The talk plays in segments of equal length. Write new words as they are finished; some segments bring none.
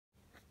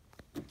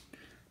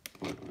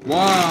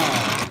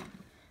Wow.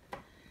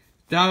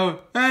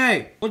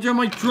 Hey, what's on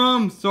my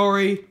drum?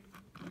 Sorry.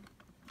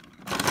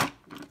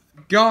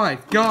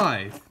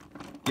 Guys.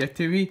 Get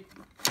to me?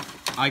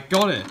 I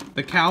got it.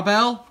 The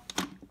cowbell?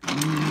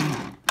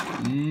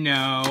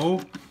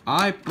 No.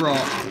 I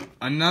brought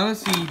another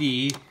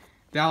CD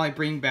that I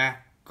bring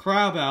back.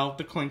 Cowbell,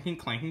 the clinking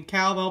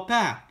cowbell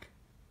pack.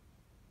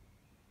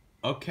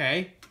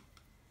 Okay.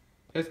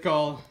 It's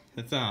called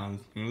the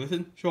sounds. You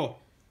listen? Sure.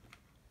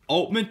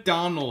 Old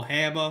MacDonald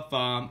have a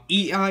farm,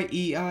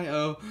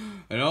 E-I-E-I-O.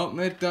 And old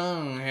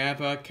MacDonald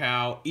have a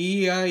cow,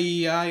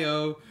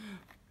 E-I-E-I-O.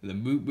 The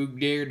boot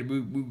there, the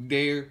boot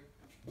there.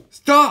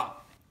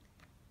 Stop!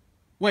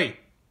 Wait,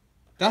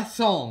 that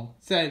song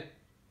said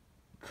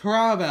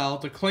cowbell,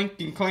 the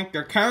clinking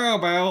the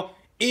cowbell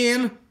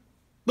in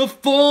the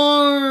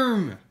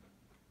farm.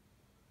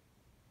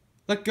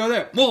 Let's go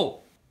there.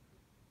 Whoa!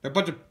 They're a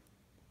bunch of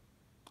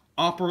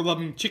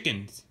opera-loving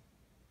chickens.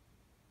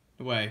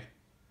 Away.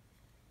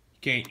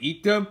 Can't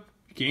eat them,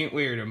 you can't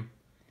wear them.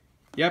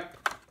 Yep,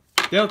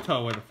 they'll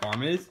tell where the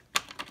farm is.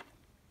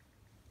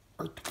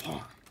 Or the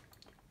farm.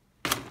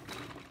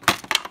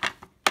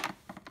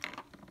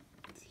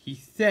 He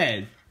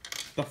said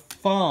the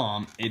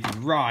farm is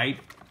right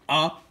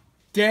up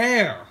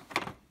there.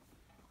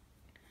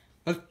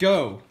 Let's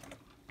go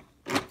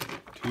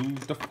to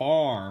the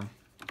farm.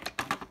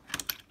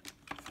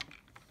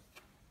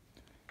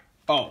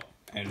 Oh,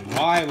 and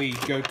why we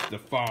go to the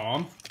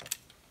farm,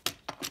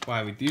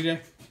 why we do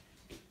that,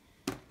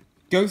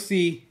 go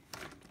see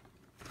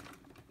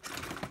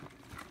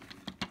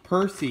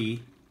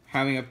Percy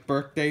having a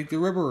birthday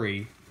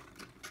delivery.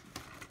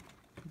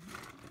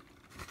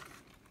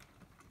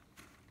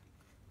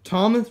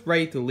 Tom is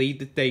ready to leave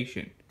the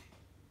station.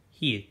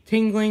 He is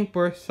tingling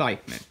for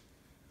excitement.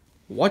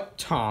 What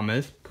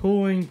Thomas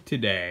pulling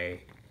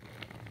today?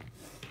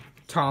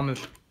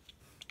 Thomas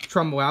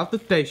trundles out the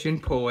station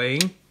pulling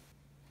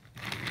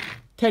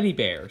teddy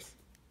bears.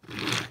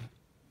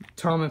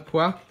 Thomas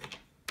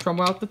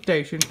trundles out the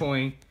station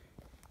pulling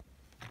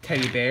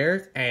teddy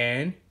bears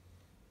and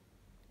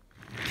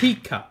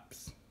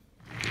teacups.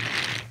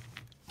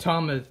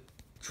 Thomas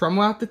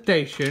trundles out the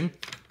station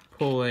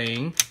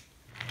pulling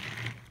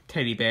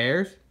teddy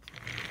bears,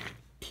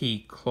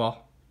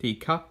 teacup,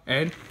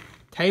 and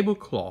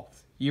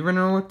tablecloths. You even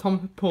know what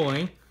Thomas is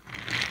pulling?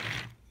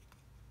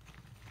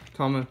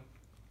 Thomas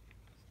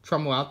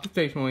trundles out the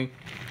station pulling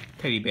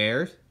teddy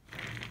bears,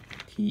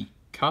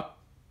 teacups,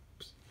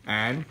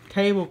 and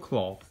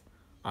tablecloths.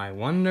 I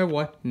wonder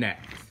what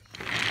next.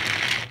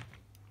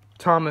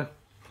 Thomas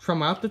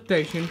trundles out the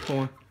station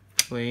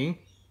pulling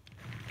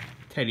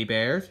teddy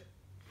bears,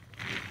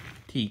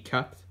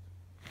 teacups,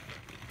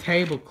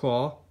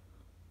 tablecloth,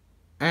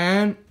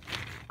 and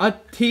a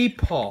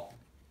teapot.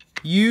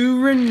 You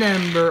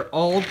remember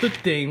all the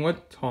thing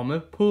what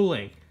Thomas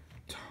pulling.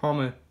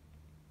 Thomas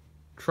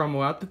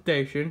trundles out the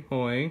station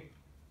pulling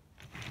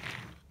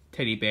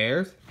teddy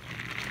bears,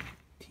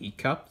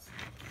 teacups,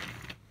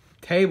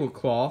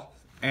 tablecloth,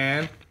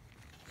 and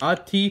a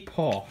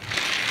teapot.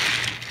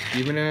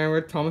 You remember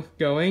where Thomas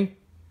going?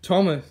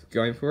 Thomas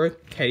going for a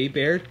teddy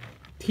bear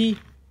tea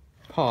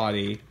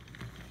party.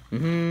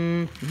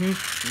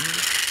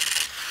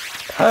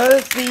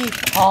 Percy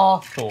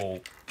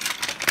parcel.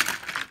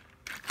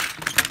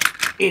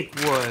 It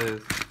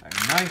was a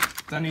nice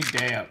sunny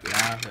day up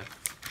there.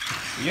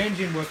 The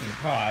engine working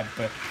hard,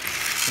 but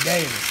today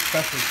is a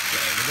special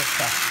day with a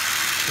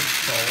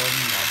for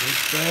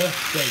Mother's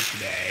birthday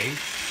today.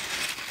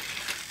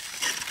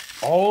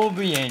 All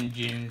the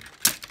engines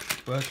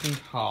working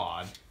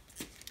hard.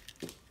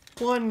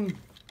 One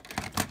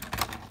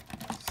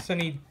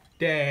sunny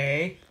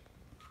day,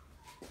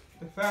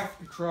 the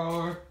factory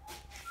controller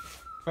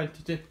went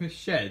to his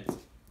sheds.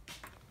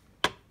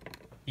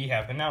 He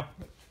have an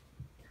outfit.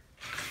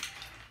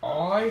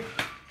 I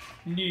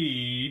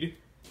need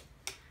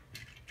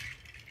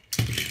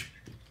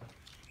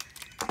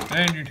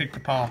Andrew take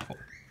the parcel.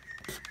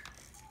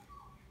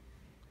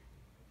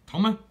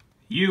 Thomas,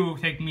 you will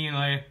take me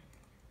and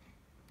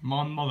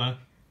my mother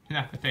to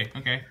that thing,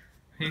 okay?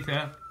 He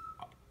said,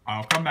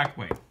 I'll come back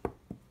later.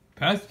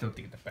 Percy don't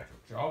think it's a special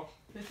job.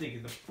 This thing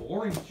is a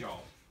boring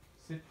job.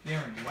 Sit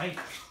there and wait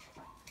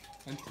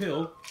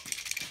until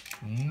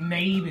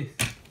Mavis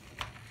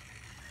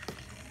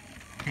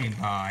came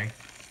by.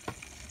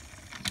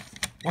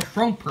 What's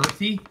wrong,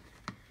 Percy?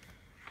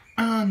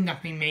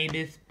 Nothing,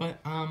 Mavis, but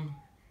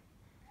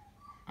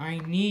I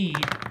need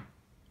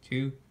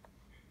to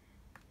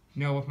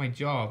know of my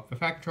job. The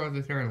factory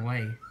is there in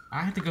way.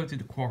 I have to go to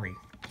the quarry.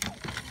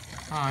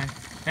 Hi.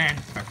 Then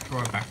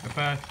factory back to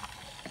first.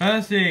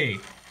 Percy,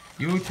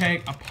 you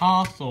take a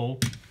parcel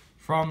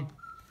from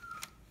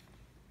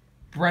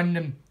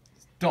Brendan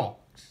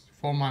Stocks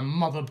for my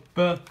mother's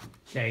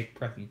birthday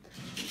present.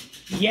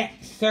 Yes,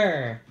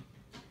 sir.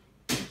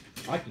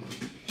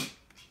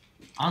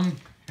 I'm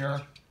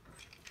here.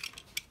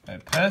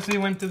 And Percy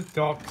went to the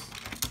docks,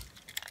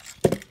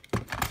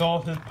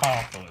 saw his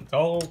parcel. It's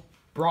all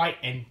bright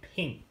and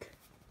pink.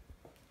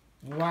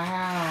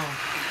 Wow.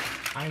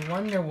 I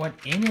wonder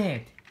what's in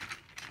it.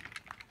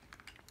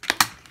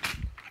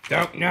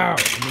 don't know.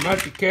 You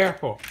must be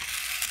careful.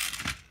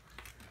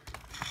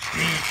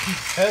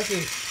 Percy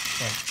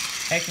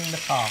is taking the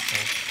parcel.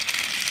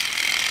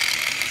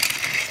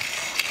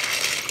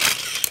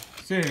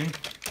 Soon,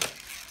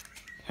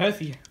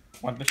 Percy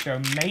wants to show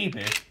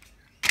Mavis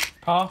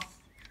parcel.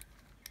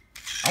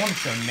 I want to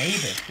show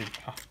Mavis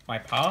my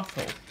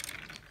parcel.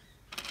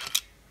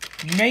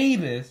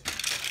 Mavis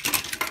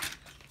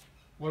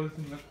was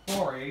in the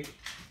quarry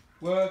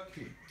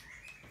working.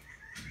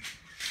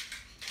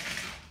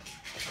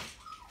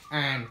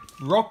 And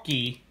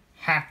Rocky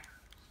had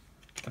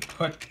to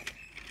put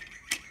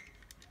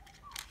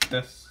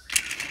the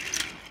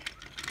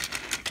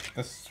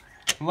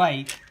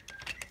slate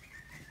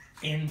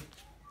in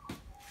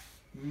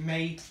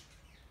made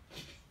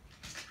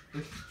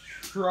the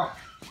truck.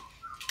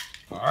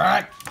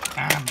 Alright,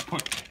 time to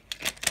put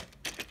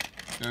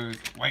those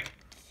weights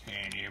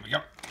in. Here we go.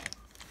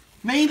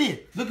 Made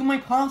it! Look at my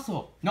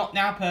parcel! Not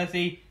now,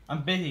 Percy.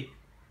 I'm busy.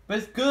 But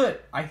it's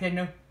good. I said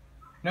no.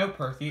 No,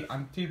 Percy.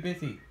 I'm too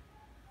busy.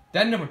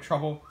 Then there was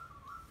trouble.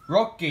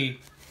 Rocky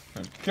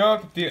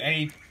tried to do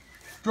a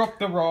drop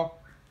the rock.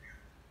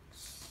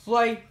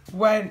 Slate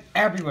went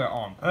everywhere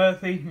on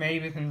Percy,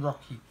 Mavis, and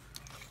Rocky.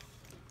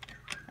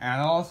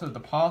 And also the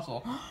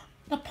parcel.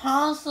 The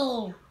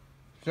parcel!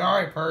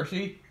 Sorry,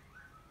 Percy.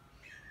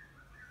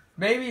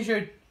 Maybe you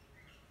should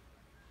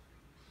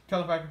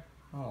tell the factory.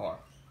 Oh.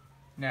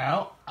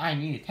 Now, I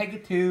need to take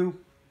it to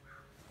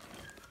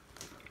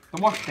the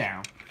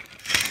washdown.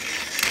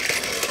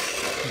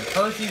 And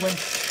Percy went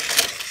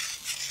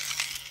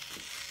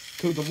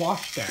to the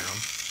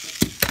washdown.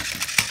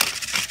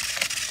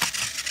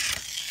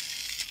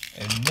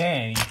 And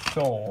then he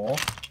saw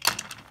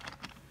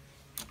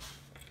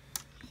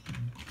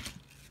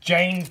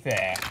James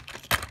there.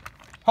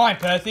 Hi,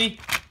 Percy.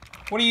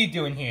 What are you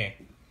doing here?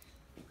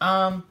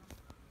 I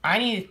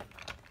need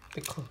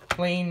to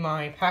clean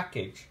my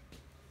package.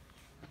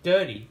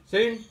 Dirty.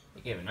 Soon,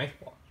 you give a nice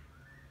one.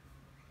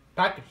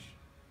 Package.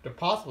 The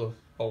parcels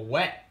are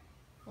wet.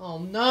 Oh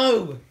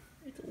no!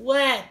 It's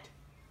wet!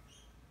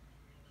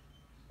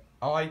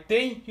 Oh, I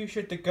think you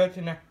should go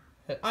to now.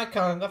 I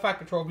can't. The fact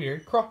control here.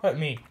 Crop at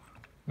me.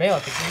 Maybe I'll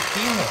take the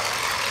steamworks.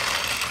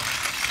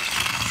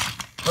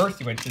 First,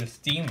 he went to the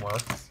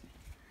steamworks.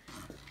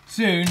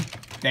 Soon,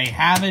 they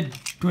haven't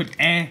put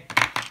air,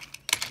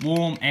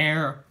 warm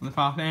air on the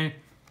top end.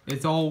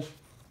 It's all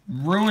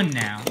ruined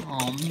now.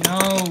 Oh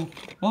no!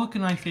 What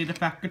can I say to the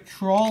Fat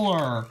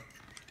Controller?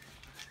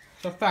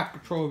 The Fat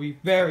Controller will be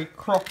very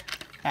cross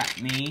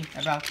at me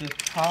about this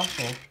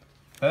parcel.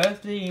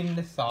 Firstly, in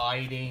the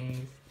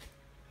sidings.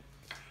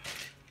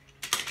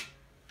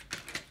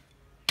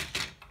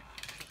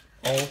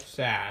 All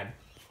sad.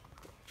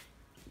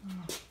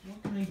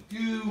 What can I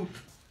do?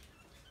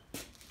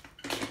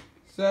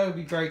 So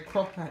be very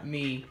cross at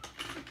me.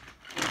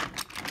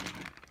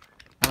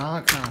 And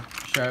I can't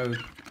show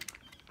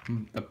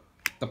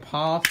the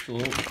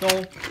parcel. It's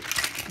all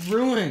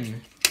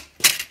ruined.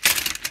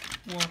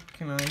 What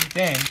can I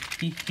then?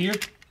 He's here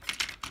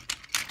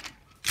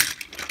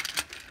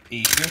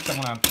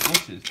someone on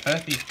bushes.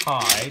 Percy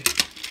hide.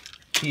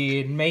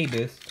 He and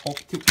Mavis talk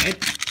to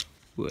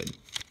Edward.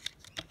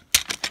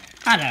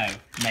 Hello,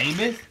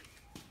 Mavis.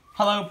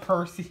 Hello,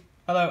 Percy.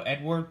 Hello,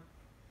 Edward.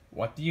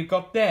 What do you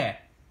got there?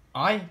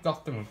 I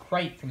got them in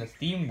crate from the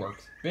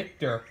steamworks.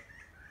 Victor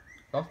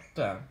got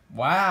them.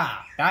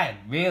 Wow, that is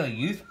really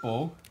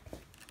useful.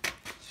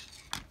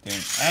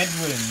 Then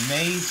Edward and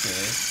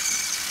Mavis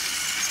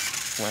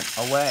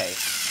went away.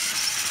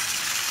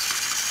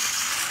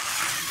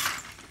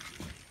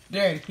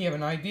 Then he have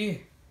an idea.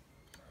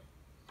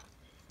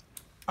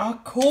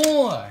 Of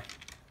course,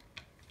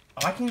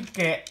 I can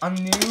get a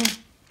new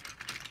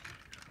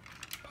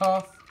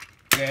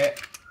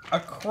get a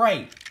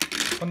crate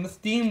from the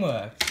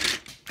steamworks.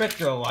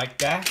 Victor like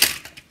that.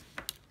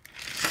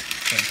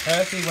 Then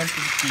Percy went to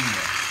the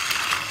steamworks.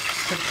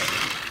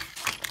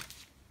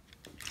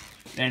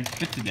 Then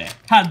Victor there.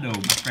 Hello,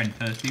 my friend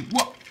Percy.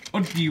 What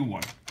do you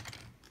want?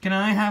 Can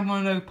I have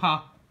one of those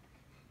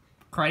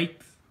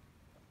crates?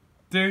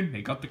 Dude,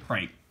 they got the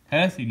crate.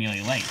 Percy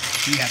nearly late.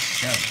 He has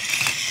to go.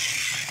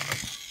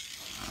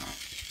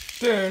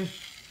 Soon,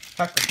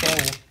 Pack the bowl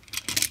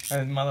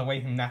and his mother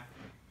waiting there.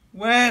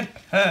 Where's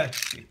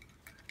Percy?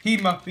 He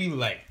must be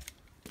late.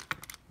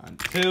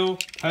 Until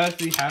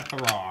Percy has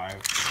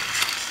arrived.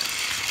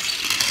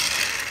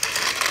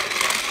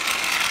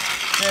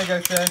 There you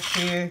go, sir.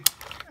 Here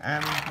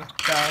and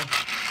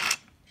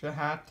the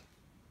hat.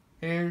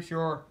 Here's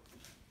your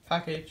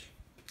package.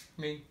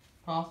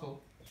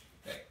 Parcel.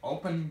 They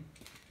open.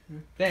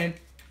 Then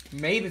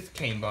Mavis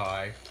came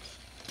by.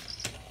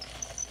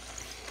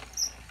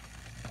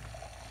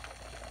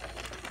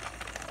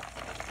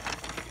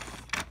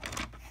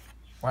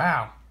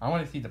 Wow, I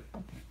want to see the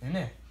bubble in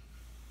it.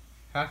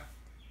 Huh?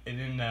 And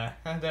in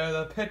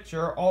the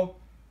picture of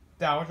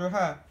Dowager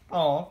Her.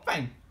 Oh,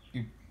 thank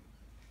you,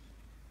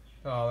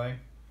 darling.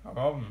 No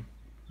problem.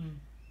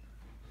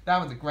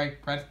 That was a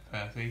great present,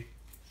 Percy.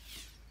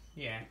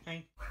 Yeah,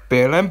 thanks.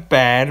 Bill and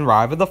Ben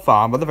arrive at the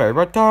farm at the very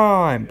right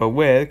time, but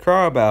with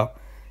Crowbell.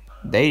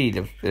 They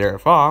need their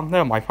farm.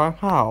 They're my farm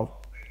cow.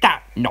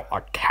 That's not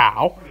a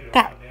cow.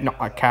 That's not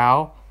a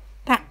cow.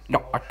 That's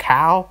not a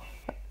cow.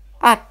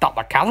 That's not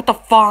a cow. That's a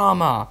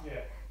farmer.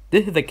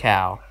 This is a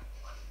cow.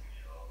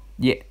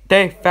 Yeah,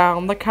 they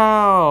found the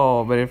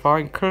cow. But they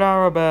find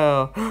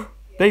Clarabelle.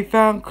 They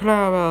found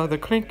Clarabelle. The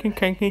clinking,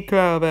 clinking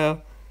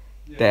Clarabelle.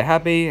 They're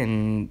happy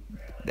and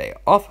they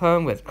off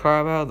home with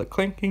Clarabelle, the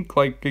clinking,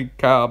 clinking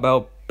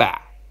Clarabelle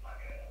back.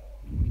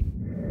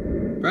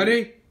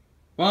 Ready?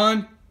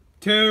 1,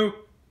 2,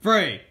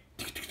 3.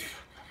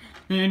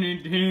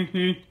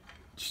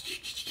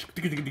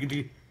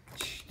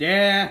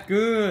 Yeah,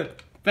 good.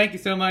 Thank you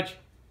so much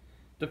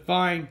to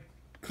find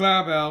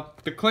Clarabelle,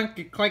 the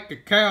clinky clinky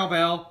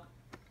cowbell.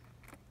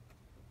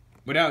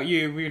 Without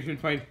you, we should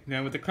fight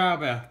now with the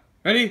cowbell.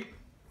 Ready?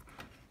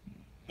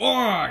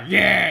 Oh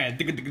yeah!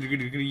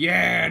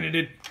 Yeah!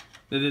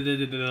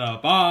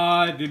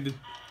 Bye!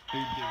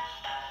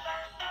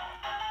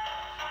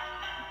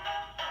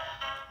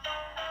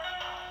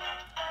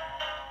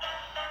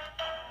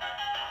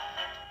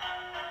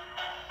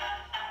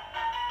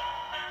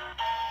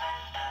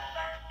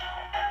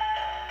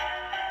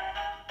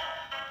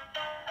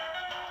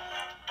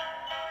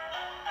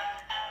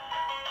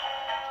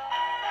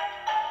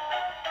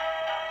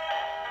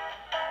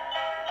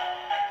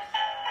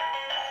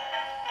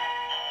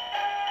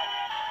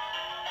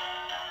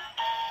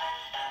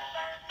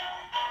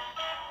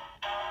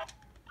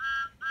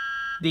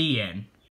 The end.